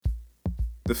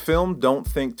The film Don't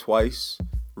Think Twice,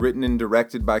 written and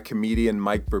directed by comedian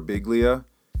Mike Birbiglia,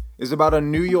 is about a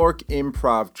New York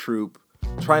improv troupe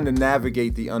trying to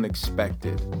navigate the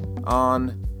unexpected,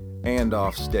 on and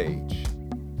off stage.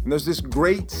 And there's this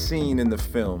great scene in the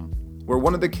film where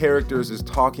one of the characters is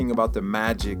talking about the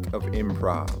magic of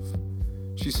improv.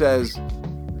 She says,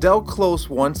 Del Close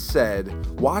once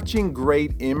said, watching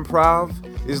great improv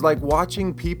is like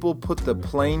watching people put the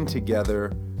plane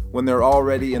together when they're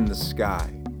already in the sky.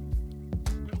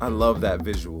 I love that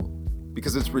visual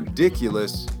because it's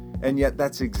ridiculous, and yet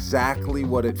that's exactly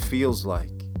what it feels like.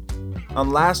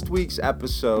 On last week's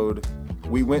episode,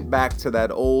 we went back to that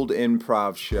old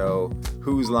improv show,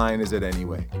 Whose Line Is It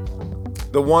Anyway?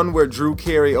 The one where Drew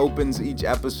Carey opens each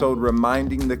episode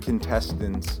reminding the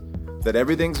contestants that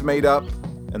everything's made up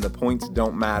and the points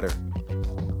don't matter.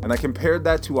 And I compared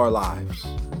that to our lives.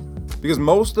 Because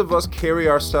most of us carry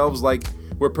ourselves like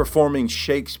we're performing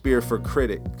Shakespeare for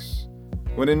critics,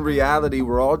 when in reality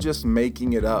we're all just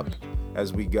making it up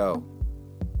as we go.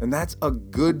 And that's a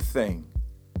good thing,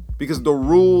 because the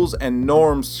rules and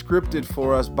norms scripted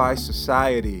for us by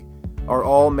society are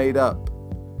all made up,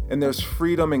 and there's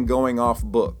freedom in going off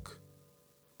book.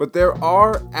 But there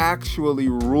are actually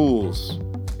rules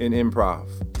in improv,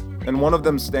 and one of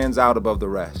them stands out above the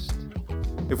rest.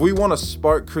 If we want to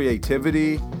spark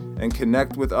creativity and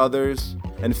connect with others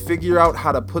and figure out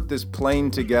how to put this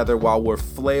plane together while we're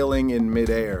flailing in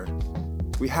midair,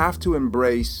 we have to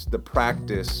embrace the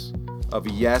practice of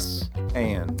yes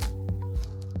and.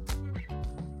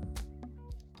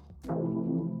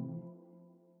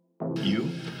 You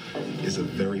is a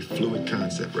very fluid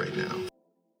concept right now.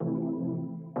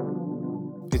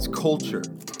 It's culture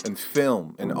and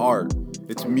film and art.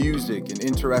 It's music and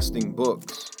interesting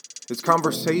books. It's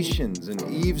conversations and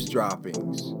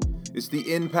eavesdroppings. It's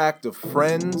the impact of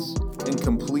friends and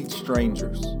complete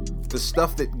strangers. The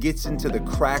stuff that gets into the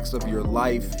cracks of your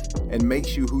life and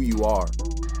makes you who you are.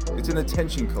 It's an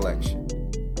attention collection.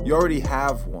 You already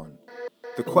have one.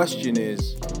 The question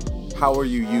is, how are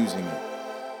you using it?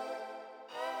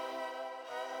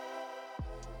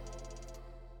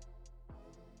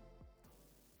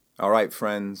 All right,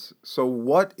 friends. So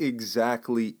what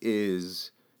exactly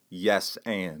is yes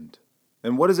and?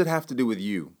 And what does it have to do with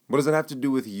you? What does it have to do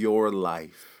with your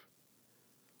life?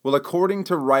 Well, according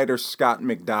to writer Scott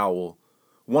McDowell,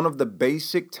 one of the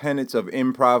basic tenets of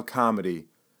improv comedy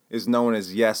is known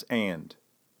as yes and.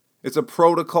 It's a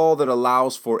protocol that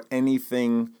allows for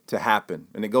anything to happen,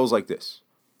 and it goes like this.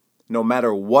 No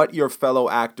matter what your fellow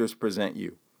actors present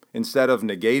you, instead of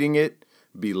negating it,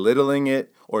 belittling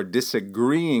it, or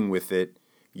disagreeing with it,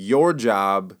 your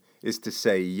job is to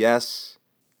say yes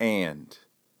and.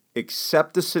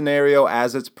 Accept the scenario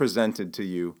as it's presented to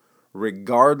you,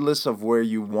 regardless of where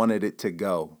you wanted it to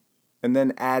go, and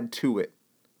then add to it.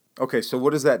 Okay, so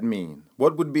what does that mean?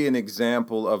 What would be an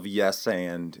example of yes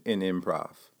and in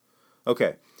improv?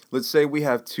 Okay, let's say we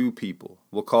have two people.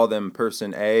 We'll call them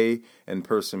person A and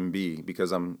person B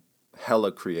because I'm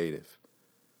hella creative.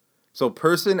 So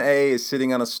person A is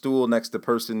sitting on a stool next to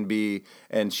person B,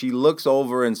 and she looks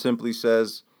over and simply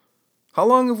says, "How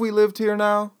long have we lived here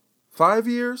now? 5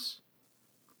 years?"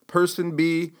 Person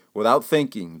B, without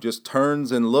thinking, just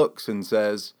turns and looks and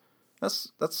says,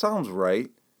 That sounds right.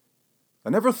 I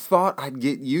never thought I'd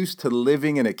get used to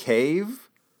living in a cave,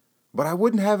 but I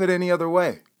wouldn't have it any other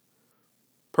way."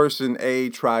 Person A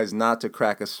tries not to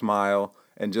crack a smile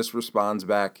and just responds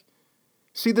back,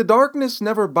 "See, the darkness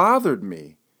never bothered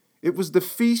me. It was the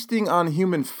feasting on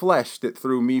human flesh that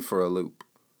threw me for a loop."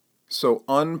 So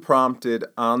unprompted,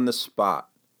 on the spot,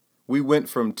 we went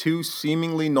from two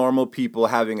seemingly normal people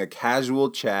having a casual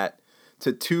chat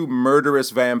to two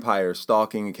murderous vampires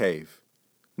stalking a cave.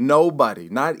 Nobody,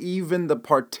 not even the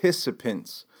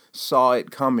participants, saw it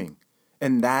coming.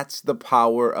 And that's the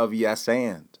power of yes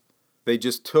and. They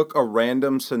just took a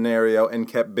random scenario and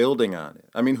kept building on it.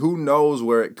 I mean, who knows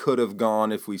where it could have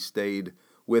gone if we stayed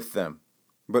with them.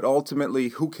 But ultimately,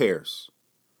 who cares?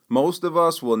 Most of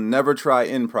us will never try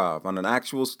improv on an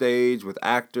actual stage with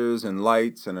actors and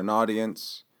lights and an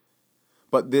audience.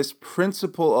 But this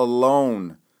principle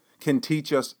alone can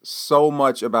teach us so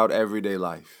much about everyday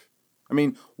life. I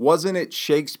mean, wasn't it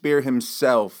Shakespeare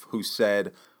himself who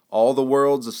said, "All the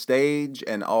world's a stage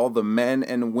and all the men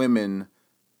and women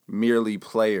merely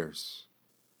players"?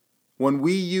 When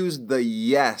we use the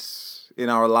yes in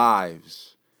our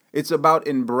lives, it's about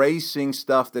embracing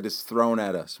stuff that is thrown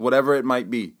at us, whatever it might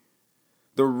be.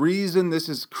 The reason this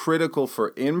is critical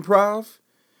for improv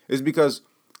is because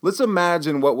let's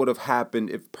imagine what would have happened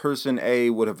if person A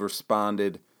would have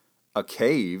responded, "A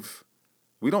cave?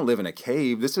 We don't live in a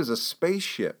cave. This is a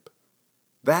spaceship."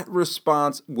 That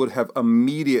response would have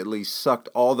immediately sucked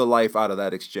all the life out of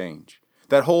that exchange.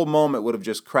 That whole moment would have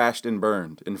just crashed and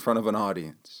burned in front of an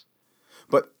audience.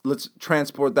 But let's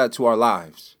transport that to our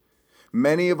lives.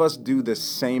 Many of us do the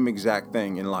same exact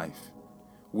thing in life.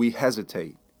 We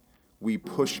hesitate. We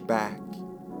push back.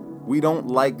 We don't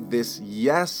like this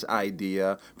yes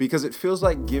idea because it feels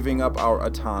like giving up our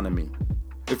autonomy.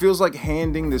 It feels like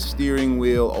handing the steering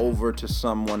wheel over to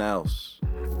someone else.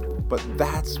 But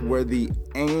that's where the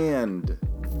and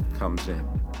comes in.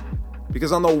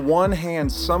 Because on the one hand,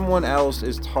 someone else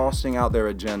is tossing out their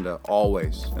agenda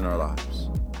always in our lives.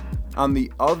 On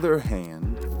the other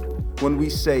hand, when we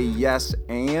say yes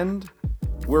and,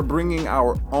 we're bringing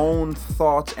our own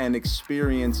thoughts and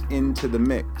experience into the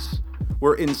mix.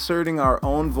 We're inserting our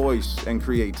own voice and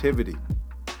creativity.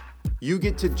 You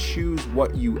get to choose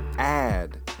what you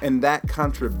add, and that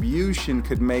contribution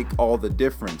could make all the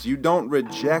difference. You don't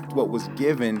reject what was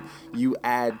given, you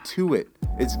add to it.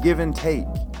 It's give and take.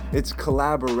 It's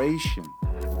collaboration.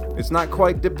 It's not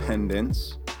quite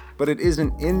dependence, but it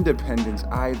isn't independence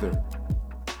either.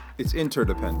 It's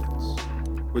interdependence,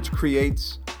 which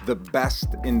creates the best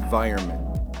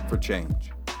environment for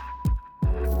change.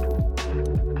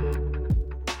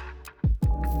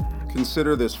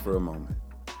 Consider this for a moment.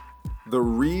 The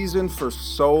reason for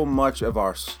so much of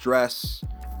our stress,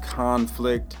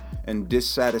 conflict, and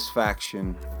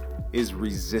dissatisfaction is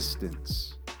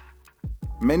resistance.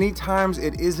 Many times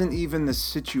it isn't even the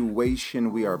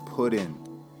situation we are put in.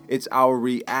 It's our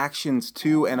reactions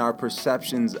to and our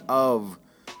perceptions of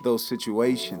those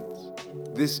situations.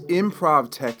 This improv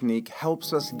technique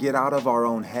helps us get out of our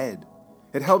own head.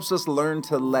 It helps us learn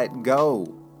to let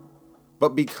go.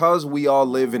 But because we all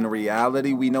live in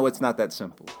reality, we know it's not that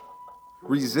simple.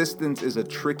 Resistance is a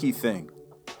tricky thing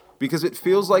because it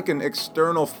feels like an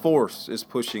external force is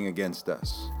pushing against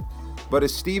us. But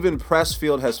as Steven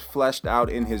Pressfield has fleshed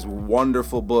out in his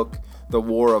wonderful book, The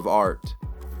War of Art,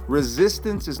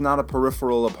 resistance is not a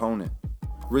peripheral opponent.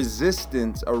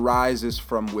 Resistance arises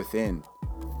from within.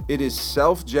 It is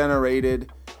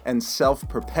self-generated and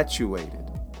self-perpetuated.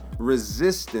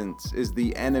 Resistance is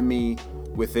the enemy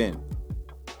within.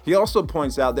 He also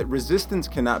points out that resistance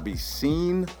cannot be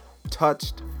seen,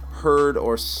 touched, heard,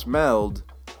 or smelled,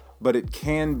 but it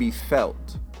can be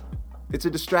felt. It's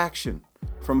a distraction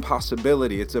from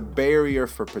possibility. It's a barrier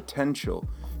for potential.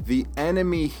 The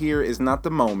enemy here is not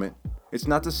the moment. It's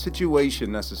not the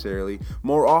situation necessarily.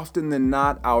 More often than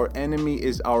not, our enemy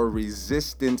is our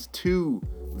resistance to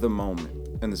the moment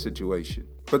and the situation.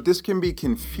 But this can be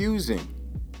confusing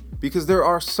because there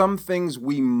are some things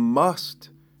we must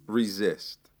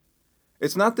resist.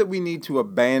 It's not that we need to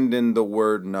abandon the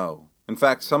word no. In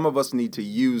fact, some of us need to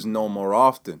use no more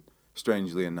often,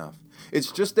 strangely enough.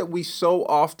 It's just that we so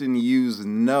often use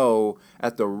no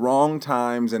at the wrong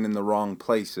times and in the wrong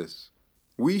places.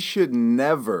 We should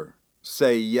never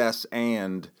say yes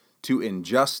and to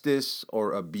injustice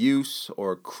or abuse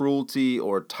or cruelty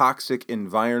or toxic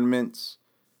environments.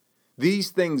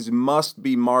 These things must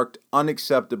be marked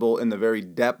unacceptable in the very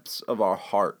depths of our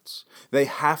hearts. They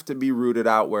have to be rooted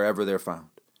out wherever they're found.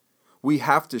 We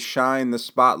have to shine the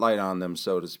spotlight on them,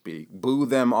 so to speak, boo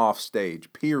them off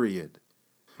stage, period.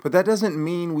 But that doesn't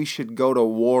mean we should go to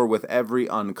war with every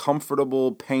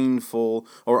uncomfortable, painful,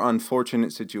 or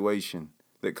unfortunate situation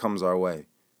that comes our way.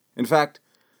 In fact,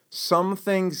 some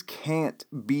things can't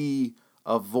be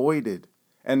avoided,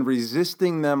 and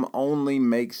resisting them only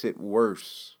makes it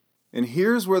worse. And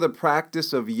here's where the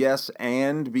practice of yes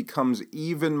and becomes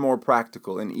even more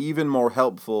practical and even more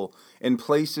helpful in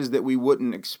places that we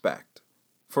wouldn't expect.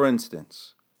 For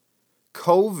instance,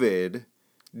 COVID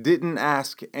didn't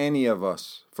ask any of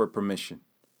us for permission.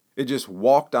 It just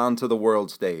walked onto the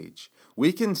world stage.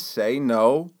 We can say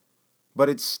no, but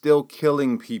it's still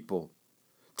killing people.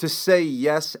 To say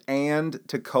yes and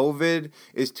to COVID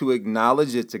is to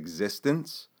acknowledge its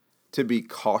existence, to be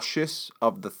cautious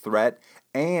of the threat,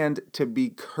 and to be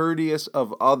courteous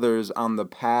of others on the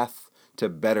path to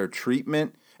better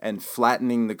treatment and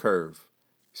flattening the curve.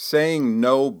 Saying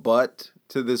no but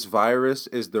to this virus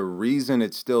is the reason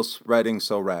it's still spreading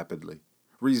so rapidly.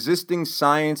 Resisting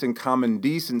science and common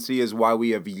decency is why we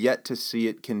have yet to see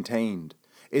it contained.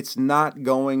 It's not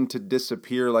going to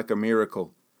disappear like a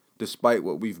miracle, despite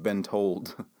what we've been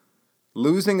told.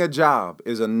 Losing a job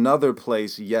is another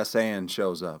place yes and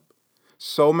shows up.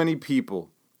 So many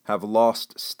people have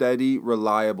lost steady,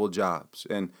 reliable jobs,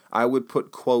 and I would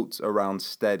put quotes around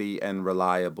steady and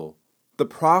reliable. The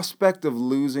prospect of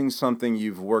losing something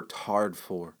you've worked hard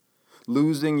for,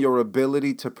 losing your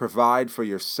ability to provide for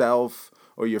yourself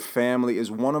or your family is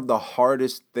one of the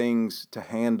hardest things to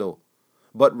handle.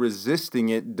 but resisting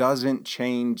it doesn't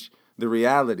change the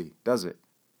reality, does it?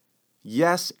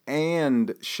 Yes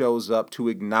and shows up to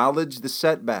acknowledge the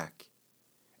setback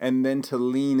and then to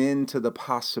lean into the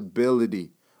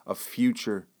possibility of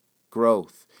future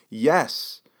growth.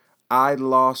 Yes, I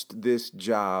lost this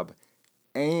job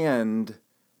and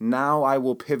now I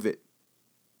will pivot.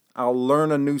 I'll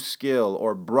learn a new skill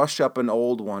or brush up an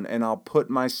old one and I'll put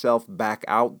myself back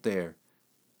out there.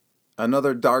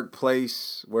 Another dark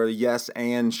place where yes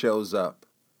and shows up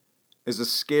is a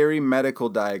scary medical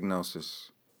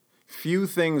diagnosis. Few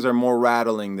things are more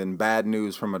rattling than bad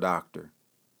news from a doctor.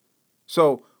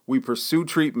 So we pursue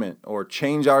treatment or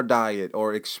change our diet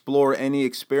or explore any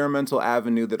experimental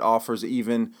avenue that offers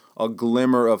even a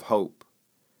glimmer of hope.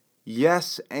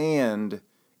 Yes and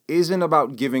isn't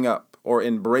about giving up or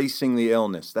embracing the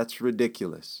illness. That's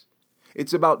ridiculous.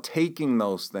 It's about taking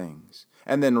those things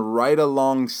and then right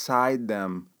alongside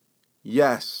them,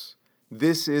 yes,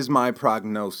 this is my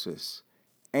prognosis,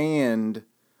 and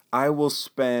I will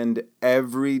spend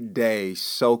every day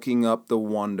soaking up the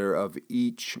wonder of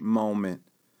each moment.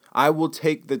 I will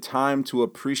take the time to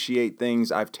appreciate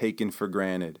things I've taken for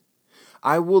granted.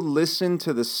 I will listen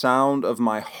to the sound of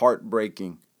my heart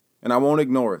breaking, and I won't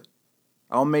ignore it.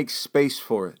 I'll make space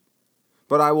for it.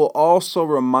 But I will also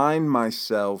remind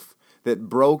myself that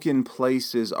broken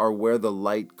places are where the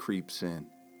light creeps in.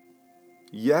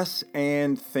 Yes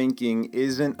and thinking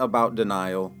isn't about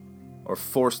denial or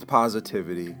forced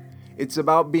positivity. It's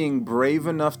about being brave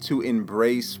enough to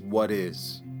embrace what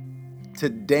is, to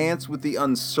dance with the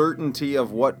uncertainty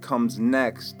of what comes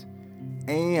next,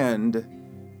 and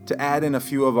to add in a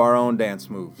few of our own dance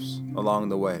moves along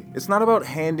the way. It's not about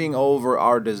handing over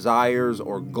our desires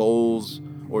or goals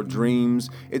or dreams.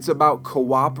 It's about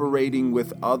cooperating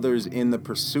with others in the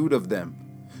pursuit of them.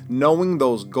 Knowing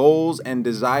those goals and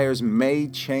desires may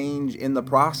change in the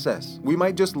process. We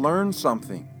might just learn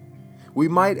something. We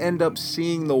might end up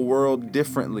seeing the world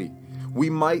differently. We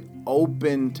might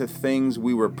open to things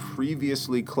we were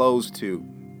previously closed to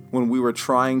when we were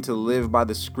trying to live by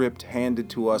the script handed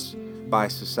to us by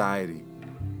society.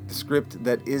 The script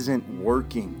that isn't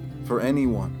working for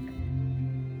anyone.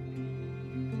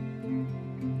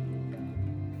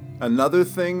 Another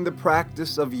thing the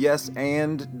practice of yes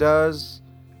and does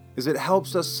is it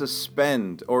helps us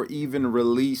suspend or even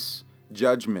release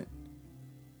judgment.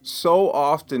 So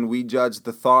often we judge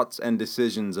the thoughts and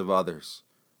decisions of others.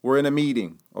 We're in a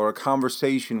meeting or a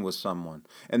conversation with someone,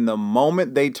 and the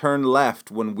moment they turn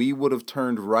left when we would have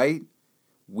turned right,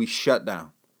 we shut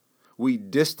down. We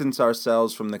distance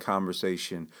ourselves from the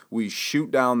conversation. We shoot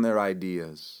down their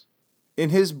ideas. In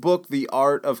his book, The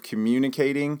Art of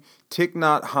Communicating, Thich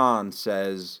Nhat Hanh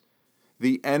says,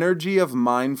 "The energy of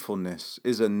mindfulness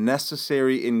is a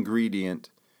necessary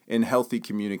ingredient in healthy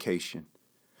communication.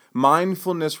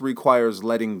 Mindfulness requires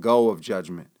letting go of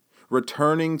judgment,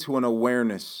 returning to an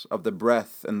awareness of the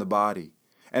breath and the body,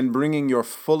 and bringing your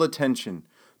full attention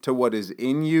to what is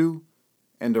in you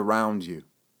and around you."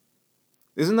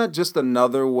 Isn't that just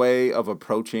another way of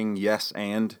approaching yes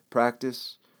and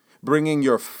practice? Bringing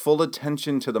your full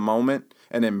attention to the moment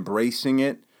and embracing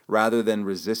it rather than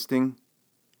resisting?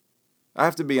 I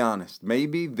have to be honest,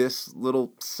 maybe this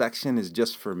little section is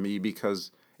just for me because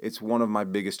it's one of my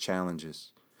biggest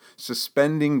challenges.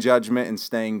 Suspending judgment and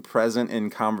staying present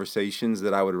in conversations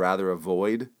that I would rather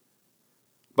avoid.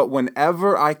 But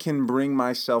whenever I can bring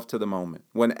myself to the moment,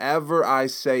 whenever I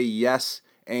say yes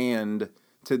and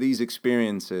to these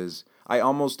experiences, I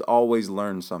almost always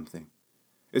learn something.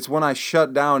 It's when I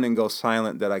shut down and go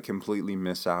silent that I completely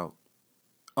miss out.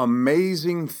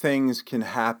 Amazing things can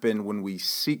happen when we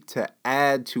seek to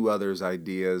add to others'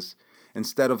 ideas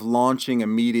instead of launching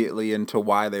immediately into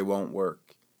why they won't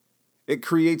work. It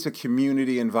creates a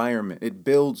community environment. It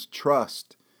builds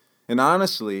trust. And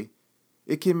honestly,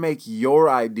 it can make your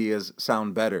ideas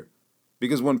sound better.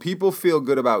 Because when people feel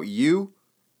good about you,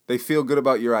 they feel good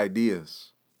about your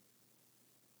ideas.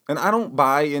 And I don't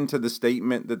buy into the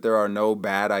statement that there are no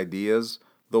bad ideas.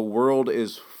 The world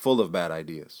is full of bad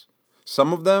ideas.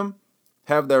 Some of them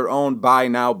have their own buy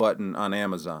now button on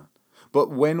Amazon. But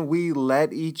when we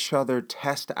let each other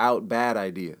test out bad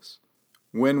ideas,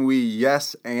 when we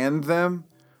yes and them,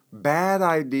 bad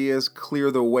ideas clear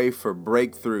the way for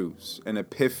breakthroughs and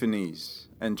epiphanies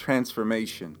and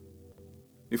transformation.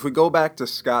 If we go back to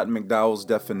Scott McDowell's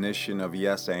definition of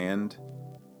yes and,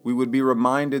 we would be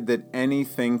reminded that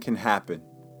anything can happen.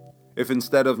 If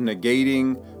instead of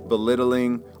negating,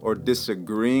 belittling, or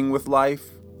disagreeing with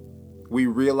life, we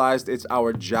realized it's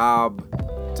our job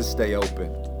to stay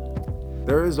open.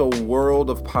 There is a world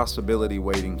of possibility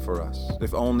waiting for us,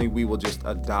 if only we will just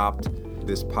adopt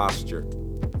this posture.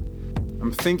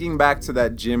 I'm thinking back to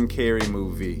that Jim Carrey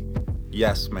movie,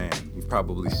 Yes Man. You've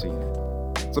probably seen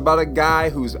it. It's about a guy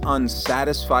who's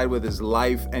unsatisfied with his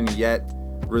life and yet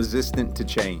resistant to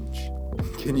change.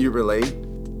 Can you relate?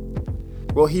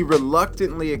 Well, he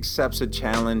reluctantly accepts a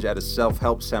challenge at a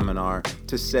self-help seminar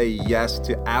to say yes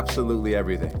to absolutely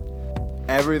everything.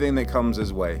 Everything that comes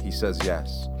his way, he says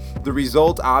yes. The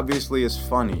result obviously is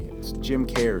funny. It's Jim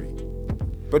Carrey.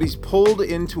 But he's pulled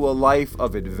into a life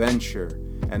of adventure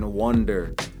and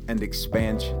wonder and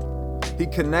expansion. He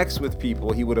connects with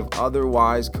people he would have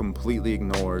otherwise completely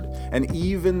ignored. And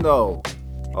even though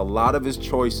a lot of his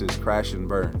choices crash and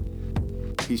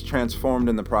burn, he's transformed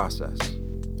in the process.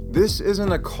 This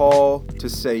isn't a call to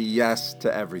say yes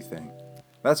to everything.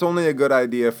 That's only a good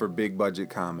idea for big budget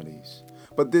comedies.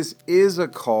 But this is a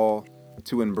call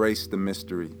to embrace the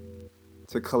mystery,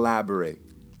 to collaborate,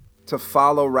 to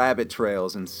follow rabbit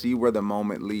trails and see where the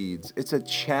moment leads. It's a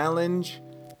challenge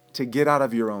to get out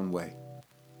of your own way.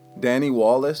 Danny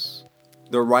Wallace,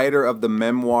 the writer of the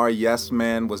memoir Yes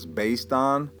Man was based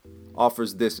on,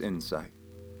 offers this insight.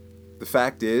 The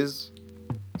fact is,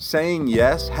 saying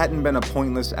yes hadn't been a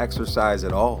pointless exercise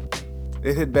at all.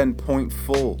 It had been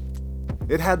pointful.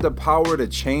 It had the power to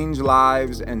change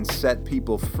lives and set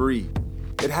people free.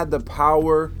 It had the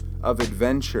power of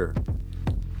adventure.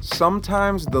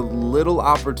 Sometimes the little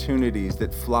opportunities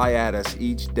that fly at us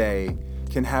each day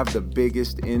can have the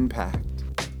biggest impact.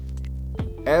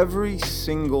 Every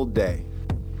single day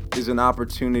is an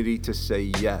opportunity to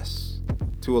say yes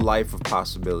to a life of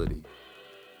possibility.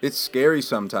 It's scary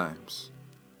sometimes,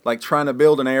 like trying to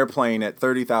build an airplane at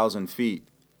 30,000 feet.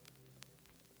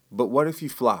 But what if you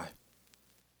fly?